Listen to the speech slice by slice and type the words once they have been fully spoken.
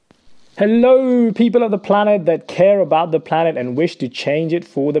Hello, people of the planet that care about the planet and wish to change it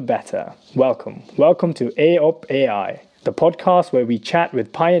for the better. Welcome to AOP AI, the podcast where we chat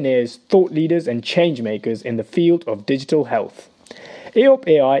with pioneers, thought leaders, and change makers in the field of digital health. AOP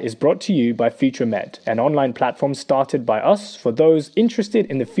AI is brought to you by FutureMed, an online platform started by us for those interested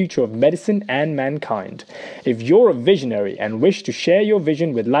in the future of medicine and mankind. If you're a visionary and wish to share your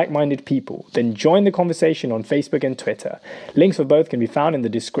vision with like-minded people, then join the conversation on Facebook and Twitter. Links for both can be found in the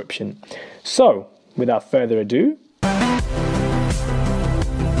description. So, without further ado,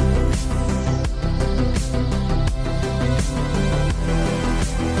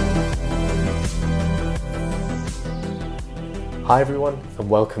 Hi everyone, and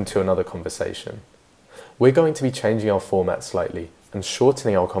welcome to another conversation. We're going to be changing our format slightly and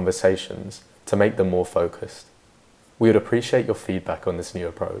shortening our conversations to make them more focused. We would appreciate your feedback on this new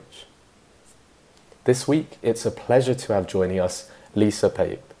approach. This week, it's a pleasure to have joining us Lisa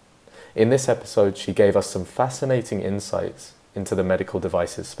Pape. In this episode, she gave us some fascinating insights into the medical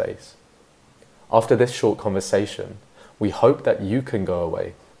devices space. After this short conversation, we hope that you can go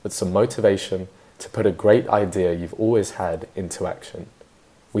away with some motivation to put a great idea you've always had into action.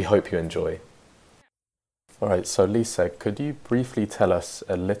 We hope you enjoy. All right, so Lisa, could you briefly tell us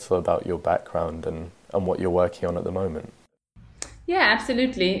a little about your background and what you're working on at the moment? Yeah,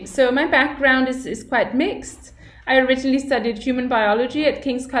 absolutely. So my background is quite mixed. I originally studied human biology at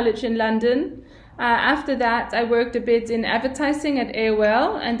King's College in London. After that, I worked a bit in advertising at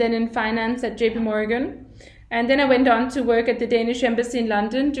AOL and then in finance at JP Morgan. And then I went on to work at the Danish Embassy in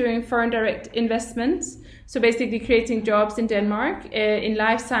London doing foreign direct investments. So basically creating jobs in Denmark in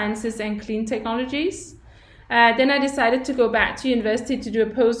life sciences and clean technologies. Then I decided to go back to university to do a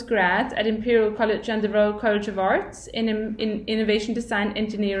postgrad at Imperial College and the Royal College of Arts in innovation design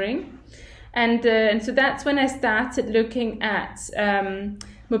engineering. And so that's when I started looking at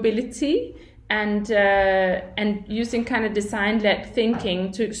mobility and using kind of design-led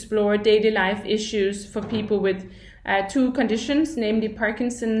thinking to explore daily life issues for people with two conditions, namely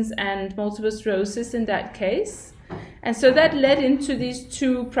Parkinson's and multiple sclerosis in that case. And so that led into these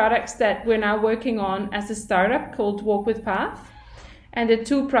two products that we're now working on as a startup called Walk with Path. And the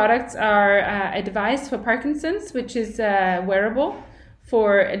two products are a device for Parkinson's, which is wearable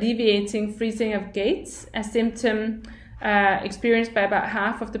for alleviating freezing of gait, a symptom experienced by about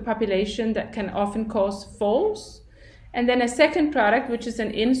half of the population that can often cause falls. And then a second product, which is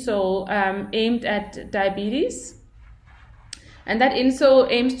an insole aimed at diabetes. And that insole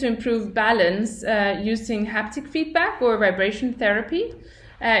aims to improve balance using haptic feedback or vibration therapy,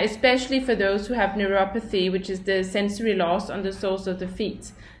 especially for those who have neuropathy, which is the sensory loss on the soles of the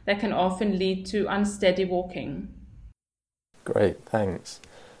feet that can often lead to unsteady walking. Great, thanks.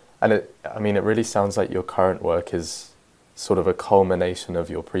 And it really sounds like your current work is sort of a culmination of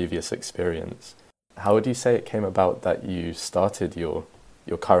your previous experience. How would you say it came about that you started your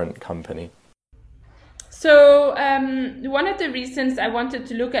current company? So one of the reasons I wanted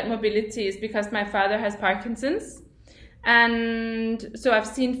to look at mobility is because my father has Parkinson's. And so I've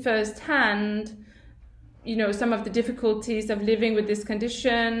seen firsthand, some of the difficulties of living with this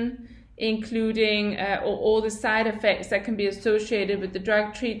condition, including all the side effects that can be associated with the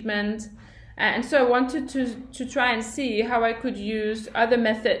drug treatment. And so I wanted to try and see how I could use other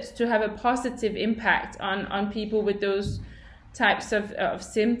methods to have a positive impact on people with those types of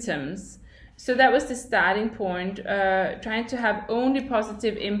symptoms. So that was the starting point, trying to have only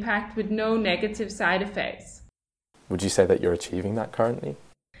positive impact with no negative side effects. Would you say that you're achieving that currently?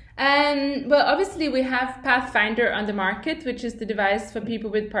 Well, obviously we have Pathfinder on the market, which is the device for people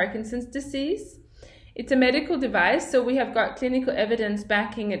with Parkinson's disease. It's a medical device, so we have got clinical evidence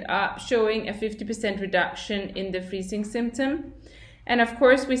backing it up, showing a 50% reduction in the freezing symptom. And of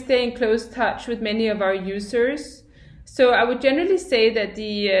course, we stay in close touch with many of our users. So I would generally say that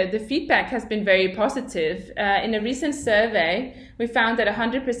the feedback has been very positive. In a recent survey, we found that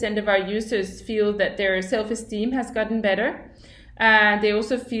 100% of our users feel that their self-esteem has gotten better. They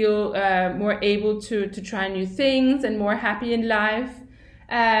also feel more able to try new things and more happy in life.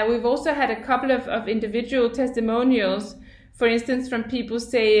 We've also had a couple of individual testimonials, for instance, from people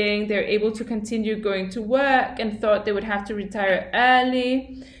saying they're able to continue going to work and thought they would have to retire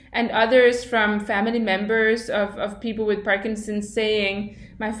early, and others from family members of people with Parkinson's saying,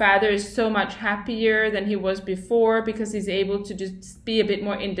 my father is so much happier than he was before because he's able to just be a bit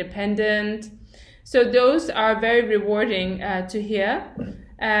more independent. So those are very rewarding to hear.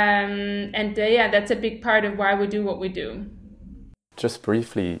 That's a big part of why we do what we do. Just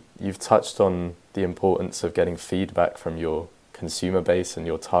briefly, you've touched on the importance of getting feedback from your consumer base and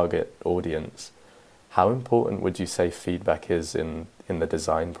your target audience. How important would you say feedback is in in the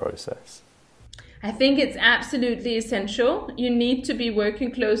design process? I think it's absolutely essential. You need to be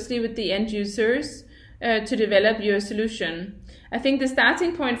working closely with the end users to develop your solution. I think the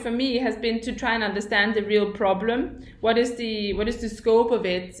starting point for me has been to try and understand the real problem. What is the scope of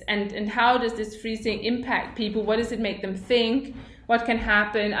it, and how does this freezing impact people? What does it make them think? What can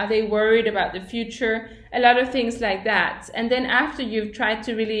happen? Are they worried about the future? A lot of things like that. And then after you've tried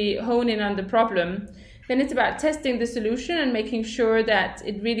to really hone in on the problem, then it's about testing the solution and making sure that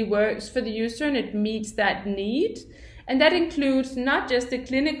it really works for the user and it meets that need. And that includes not just the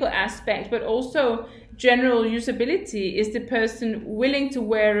clinical aspect, but also general usability. Is the person willing to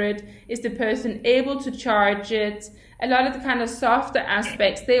wear it? Is the person able to charge it? A lot of the kind of softer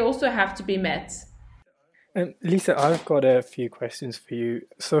aspects, they also have to be met. Lisa, I've got a few questions for you.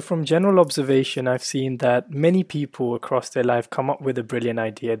 So from general observation, I've seen that many people across their life come up with a brilliant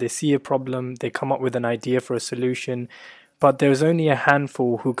idea. They see a problem, they come up with an idea for a solution, but there's only a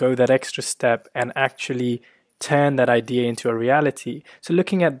handful who go that extra step and actually turn that idea into a reality. So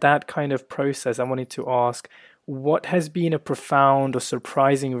looking at that kind of process, I wanted to ask, what has been a profound or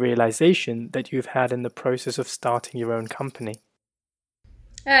surprising realization that you've had in the process of starting your own company?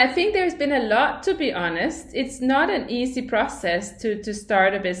 I think there's been a lot, to be honest. It's not an easy process to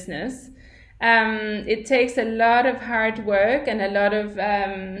start a business. It takes a lot of hard work and a lot of,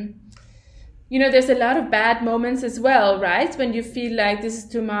 there's a lot of bad moments as well, right? When you feel like this is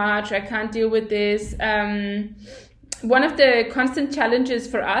too much, I can't deal with this. One of the constant challenges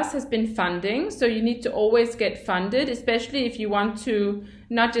for us has been funding. So you need to always get funded, especially if you want to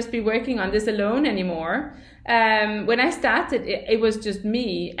not just be working on this alone anymore. When I started, it was just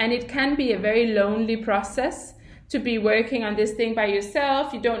me, and it can be a very lonely process to be working on this thing by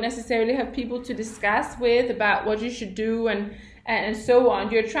yourself. You don't necessarily have people to discuss with about what you should do and so on.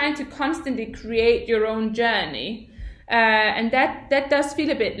 You're trying to constantly create your own journey. And that does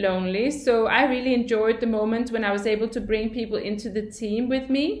feel a bit lonely. So I really enjoyed the moment when I was able to bring people into the team with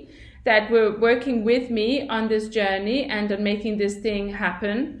me that were working with me on this journey and on making this thing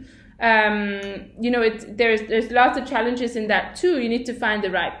happen. There's lots of challenges in that too. You need to find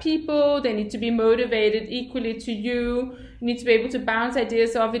the right people. They need to be motivated equally to you. You need to be able to bounce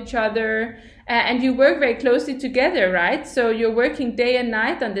ideas off each other. And you work very closely together, right? So you're working day and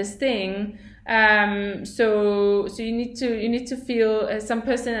night on this thing. So you need to feel some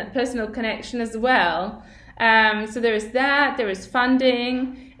personal connection as well. So there is that, there is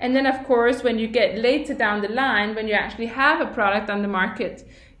funding. And then of course, when you get later down the line, when you actually have a product on the market,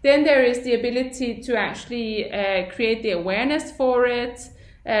 then there is the ability to actually create the awareness for it,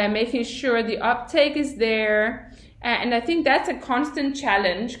 making sure the uptake is there. And I think that's a constant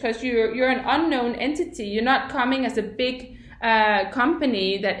challenge because you're an unknown entity. You're not coming as a big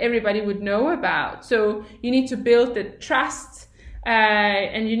company that everybody would know about. So you need to build the trust,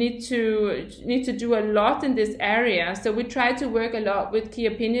 and you need to do a lot in this area. So we try to work a lot with key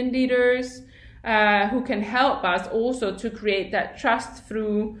opinion leaders who can help us also to create that trust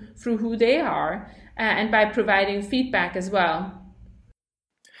through who they are, and by providing feedback as well.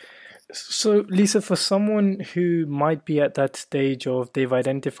 So, Lisa, for someone who might be at that stage of they've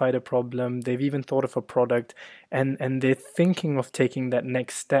identified a problem, they've even thought of a product, and they're thinking of taking that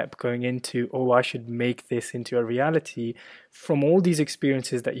next step, going into, oh, I should make this into a reality. From all these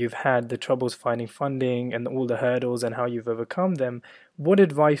experiences that you've had, the troubles finding funding and all the hurdles and how you've overcome them, what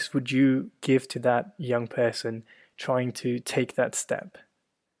advice would you give to that young person trying to take that step?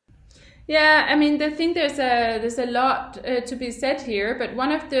 Yeah, I mean, I think there's a lot to be said here, but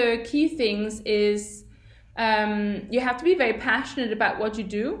one of the key things is you have to be very passionate about what you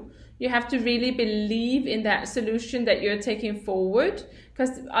do. You have to really believe in that solution that you're taking forward,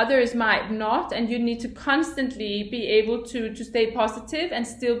 because others might not, and you need to constantly be able to stay positive and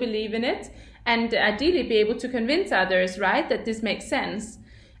still believe in it, and ideally be able to convince others, right, that this makes sense.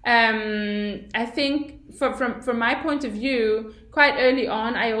 I think from my point of view, quite early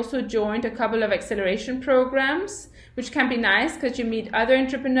on, I also joined a couple of acceleration programs, which can be nice because you meet other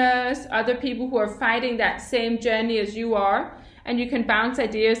entrepreneurs, other people who are fighting that same journey as you are, and you can bounce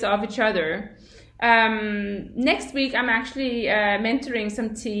ideas off each other. Next week, I'm actually mentoring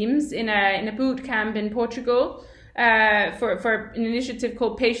some teams in a boot camp in Portugal. For an initiative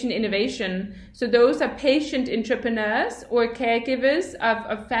called Patient Innovation. So those are patient entrepreneurs or caregivers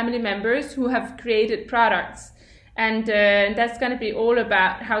of family members who have created products. And that's going to be all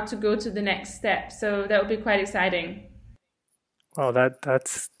about how to go to the next step. So that will be quite exciting. Wow, that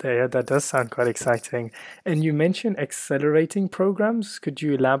does sound quite exciting. And you mentioned accelerating programs. Could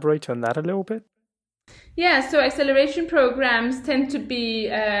you elaborate on that a little bit? Yeah, so acceleration programs tend to be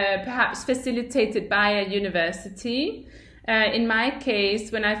perhaps facilitated by a university. In my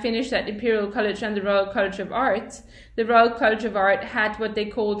case, when I finished at Imperial College and the Royal College of Art, the Royal College of Art had what they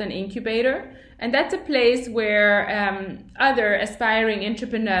called an incubator. And that's a place where other aspiring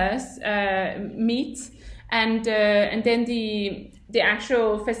entrepreneurs meet, and then the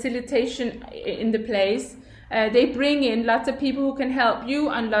actual facilitation in the place, they bring in lots of people who can help you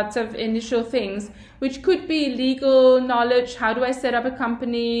on lots of initial things, which could be legal knowledge. How do I set up a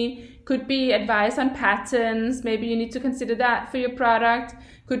company? Could be advice on patents. Maybe you need to consider that for your product.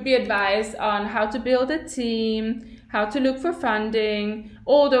 Could be advice on how to build a team, how to look for funding,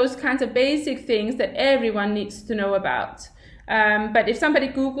 all those kinds of basic things that everyone needs to know about. But if somebody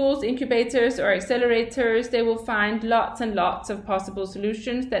Googles incubators or accelerators, they will find lots and lots of possible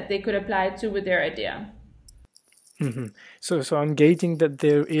solutions that they could apply to with their idea. Mm-hmm. So I'm gauging that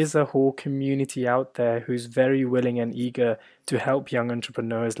there is a whole community out there who's very willing and eager to help young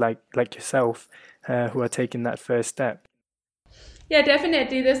entrepreneurs like yourself who are taking that first step. Yeah,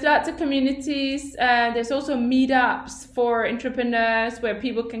 definitely. There's lots of communities. There's also meetups for entrepreneurs where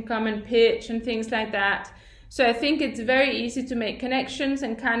people can come and pitch and things like that. So I think it's very easy to make connections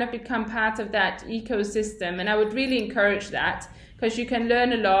and kind of become part of that ecosystem. And I would really encourage that because you can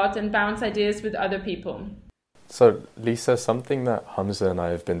learn a lot and bounce ideas with other people. So, Lisa, something that Hamza and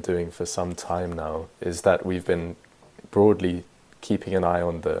I have been doing for some time now is that we've been broadly keeping an eye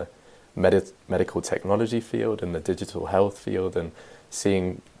on the medical technology field and the digital health field and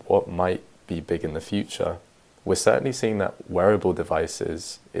seeing what might be big in the future. We're certainly seeing that wearable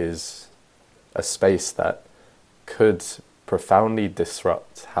devices is a space that could profoundly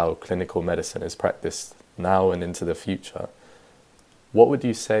disrupt how clinical medicine is practiced now and into the future. What would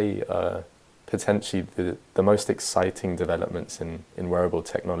you say potentially the most exciting developments in wearable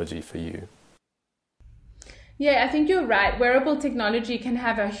technology for you? Yeah, I think you're right. Wearable technology can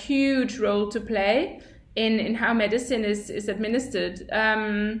have a huge role to play in how medicine is administered.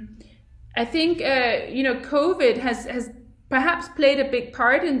 I think, COVID has perhaps played a big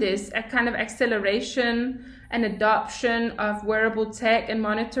part in this, a kind of acceleration and adoption of wearable tech and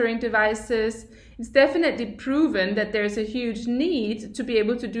monitoring devices. It's definitely proven that there's a huge need to be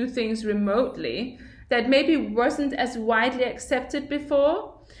able to do things remotely that maybe wasn't as widely accepted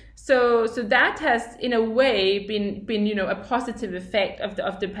before. So that has, in a way, been a positive effect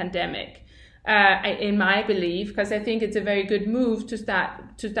of the pandemic, in my belief, because I think it's a very good move to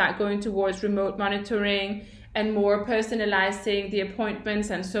start going towards remote monitoring and more personalizing the appointments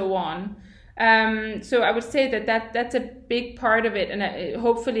and so on. So I would say that's a big part of it, and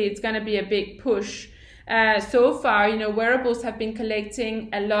hopefully it's going to be a big push. So far, wearables have been collecting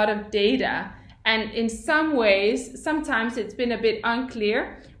a lot of data, and in some ways, sometimes it's been a bit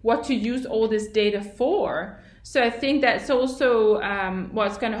unclear what to use all this data for. So I think that's also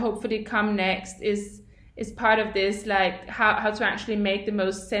what's going to hopefully come next is part of this, like how to actually make the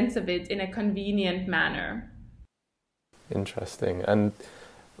most sense of it in a convenient manner. Interesting. And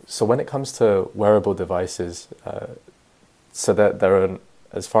so when it comes to wearable devices, so that there are,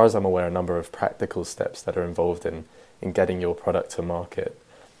 as far as I'm aware, a number of practical steps that are involved in getting your product to market.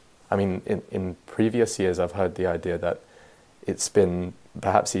 I mean, in previous years, I've heard the idea that it's been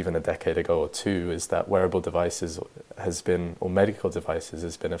perhaps even a decade ago or two, is that wearable devices or medical devices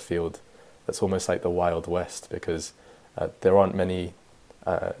has been a field that's almost like the Wild West, because there aren't many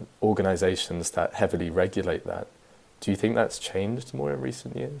organizations that heavily regulate that. Do you think that's changed more in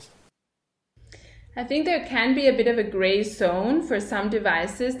recent years? I think there can be a bit of a gray zone for some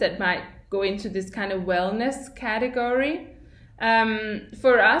devices that might go into this kind of wellness category.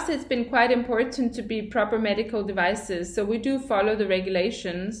 For us, it's been quite important to be proper medical devices. So we do follow the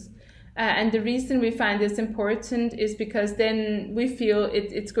regulations. And the reason we find this important is because then we feel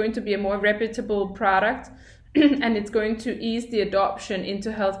it's going to be a more reputable product and it's going to ease the adoption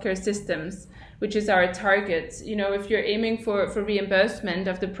into healthcare systems, which is our target. If you're aiming for reimbursement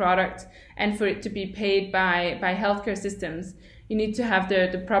of the product and for it to be paid by healthcare systems, you need to have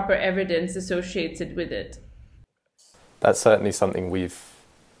the proper evidence associated with it. That's certainly something we've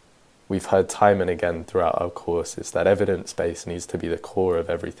heard time and again throughout our course, is that evidence base needs to be the core of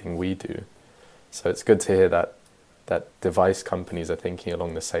everything we do. So it's good to hear that device companies are thinking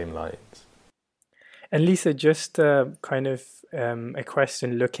along the same lines. And Lisa, just kind of a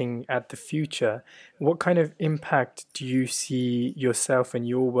question looking at the future. What kind of impact do you see yourself and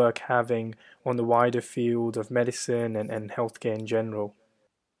your work having on the wider field of medicine and healthcare in general?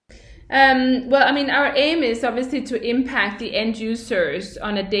 Our aim is obviously to impact the end users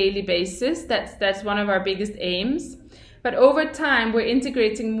on a daily basis. That's one of our biggest aims. But over time, we're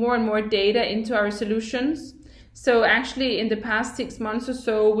integrating more and more data into our solutions. So actually, in the past 6 months or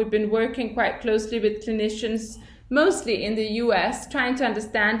so, we've been working quite closely with clinicians mostly in the US, trying to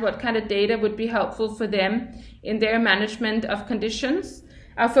understand what kind of data would be helpful for them in their management of conditions.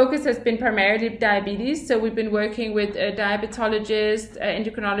 Our focus has been primarily diabetes, so we've been working with diabetologists,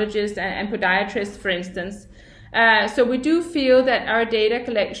 endocrinologists, and podiatrists, for instance. So we do feel that our data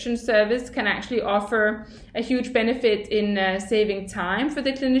collection service can actually offer a huge benefit in saving time for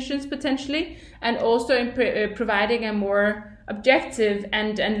the clinicians potentially, and also in providing a more objective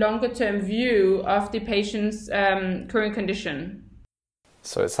and longer-term view of the patient's current condition.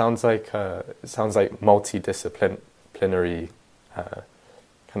 So it sounds like multidisciplinary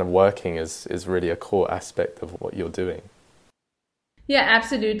kind of working is really a core aspect of what you're doing. Yeah,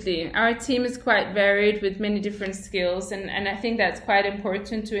 absolutely. Our team is quite varied with many different skills, and I think that's quite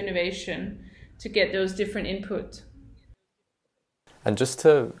important to innovation, to get those different input. And just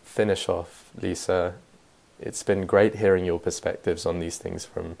to finish off, Lisa, it's been great hearing your perspectives on these things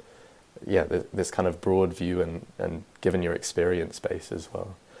from this kind of broad view and given your experience base as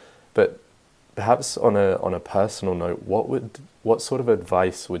well. But perhaps on a personal note, what sort of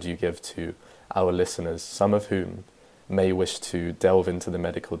advice would you give to our listeners, some of whom may wish to delve into the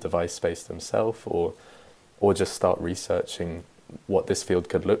medical device space themselves or just start researching what this field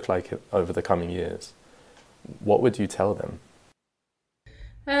could look like over the coming years? What would you tell them?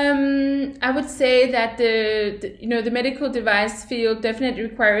 I would say that the medical device field definitely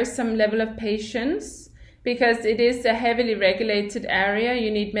requires some level of patience, because it is a heavily regulated area.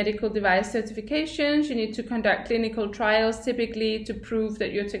 You need medical device certifications, you need to conduct clinical trials typically to prove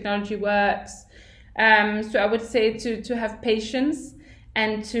that your technology works. So I would say to have patience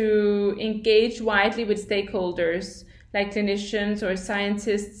and to engage widely with stakeholders like clinicians or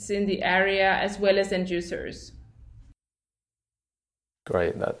scientists in the area, as well as end users.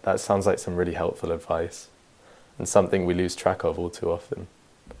 Great, that sounds like some really helpful advice and something we lose track of all too often.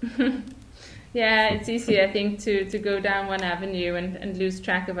 Yeah, it's easy, I think, to go down one avenue and lose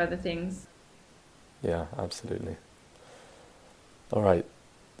track of other things. Yeah, absolutely. All right.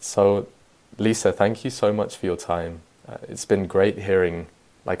 So, Lisa, thank you so much for your time. It's been great hearing,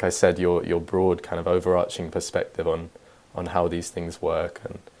 like I said, your broad kind of overarching perspective on how these things work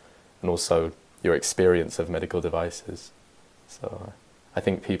and also your experience of medical devices. So I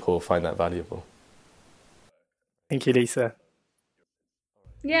think people will find that valuable. Thank you, Lisa.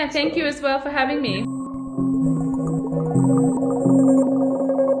 Yeah, thank you as well for having me.